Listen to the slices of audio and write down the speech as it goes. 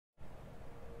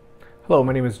Hello,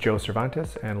 my name is Joe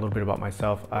Cervantes, and a little bit about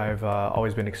myself. I've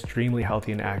always been extremely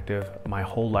healthy and active my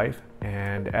whole life,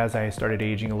 and as I started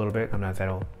aging a little bit, I'm not that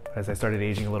old, as I started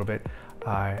aging a little bit,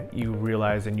 you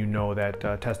realize and you know that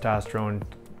testosterone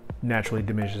naturally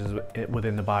diminishes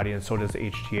within the body, and so does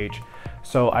HGH.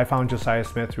 So I found Josiah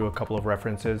Smith through a couple of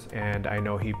references, and I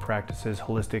know he practices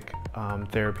holistic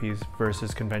therapies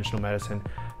versus conventional medicine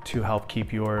to help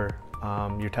keep your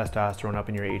testosterone up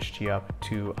and your HG up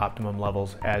to optimum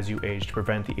levels as you age, to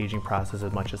prevent the aging process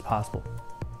as much as possible.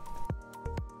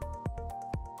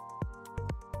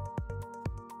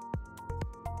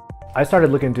 I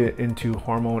started looking into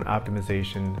hormone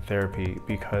optimization therapy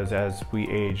because as we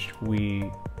aged,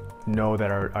 we know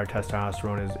that our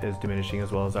testosterone is diminishing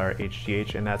as well as our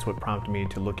HGH, and that's what prompted me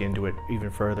to look into it even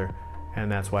further,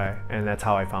 and that's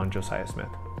how I found Josiah Smith.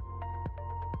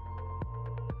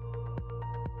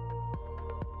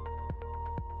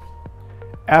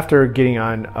 After getting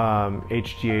on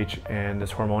HGH and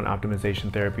this hormone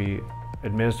optimization therapy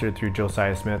administered through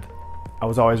Josiah Smith, I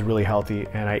was always really healthy,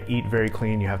 and I eat very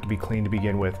clean. You have to be clean to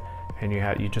begin with, and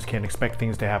you just can't expect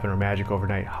things to happen or magic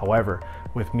overnight. However,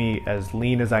 with me, as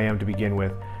lean as I am to begin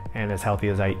with, and as healthy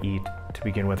as I eat to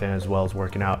begin with, and as well as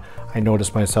working out, I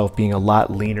noticed myself being a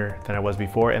lot leaner than I was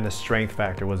before, and the strength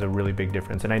factor was a really big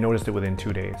difference, and I noticed it within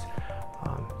 2 days.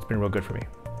 It's been real good for me.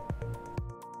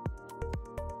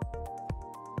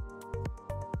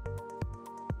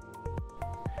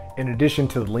 In addition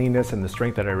to the leanness and the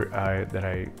strength that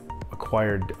I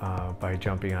acquired by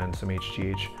jumping on some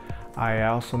HGH, I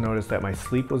also noticed that my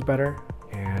sleep was better,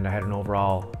 and I had an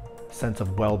overall sense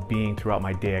of well-being throughout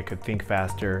my day. I could think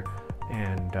faster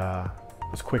and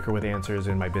was quicker with answers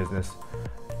in my business,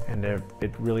 and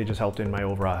it really just helped in my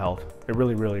overall health. It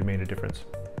really made a difference.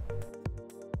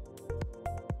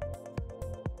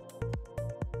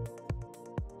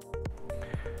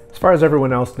 As far as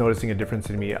everyone else noticing a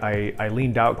difference in me, I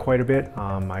leaned out quite a bit.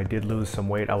 I did lose some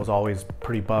weight. I was always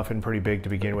pretty buff and pretty big to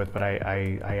begin with, but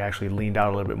I actually leaned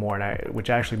out a little bit more,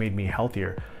 which actually made me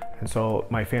healthier. And so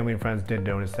my family and friends did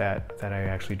notice that I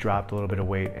actually dropped a little bit of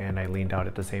weight, and I leaned out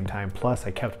at the same time. Plus,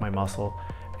 I kept my muscle,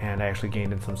 and I actually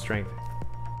gained in some strength.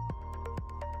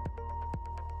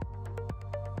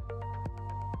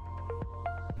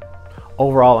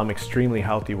 Overall, I'm extremely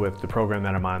healthy with the program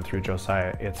that I'm on through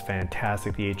Josiah. It's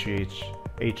fantastic. The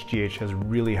HGH has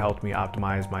really helped me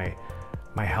optimize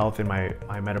my health and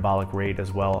my metabolic rate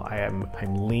as well. I'm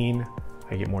lean,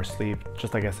 I get more sleep.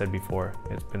 Just like I said before,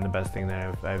 it's been the best thing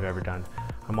that I've ever done.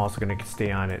 I'm also going to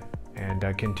stay on it and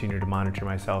continue to monitor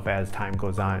myself as time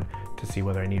goes on to see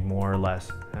whether I need more or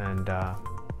less. And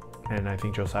I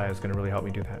think Josiah is going to really help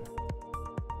me do that.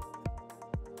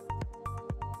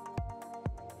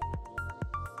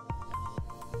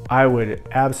 I would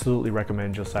absolutely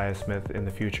recommend Josiah Smith in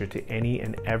the future to any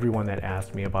and everyone that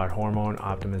asks me about hormone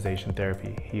optimization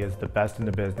therapy. He is the best in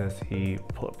the business. He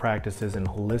practices in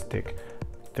holistic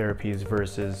therapies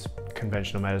versus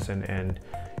conventional medicine, and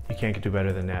you can't do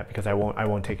better than that, because I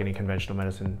won't take any conventional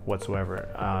medicine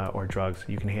whatsoever or drugs.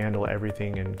 You can handle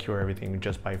everything and cure everything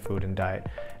just by food and diet,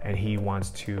 and he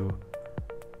wants to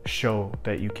show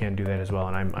that you can do that as well,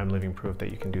 and I'm living proof that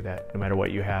you can do that. No matter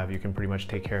what you have, you can pretty much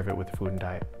take care of it with food and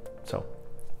diet. So,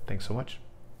 thanks so much.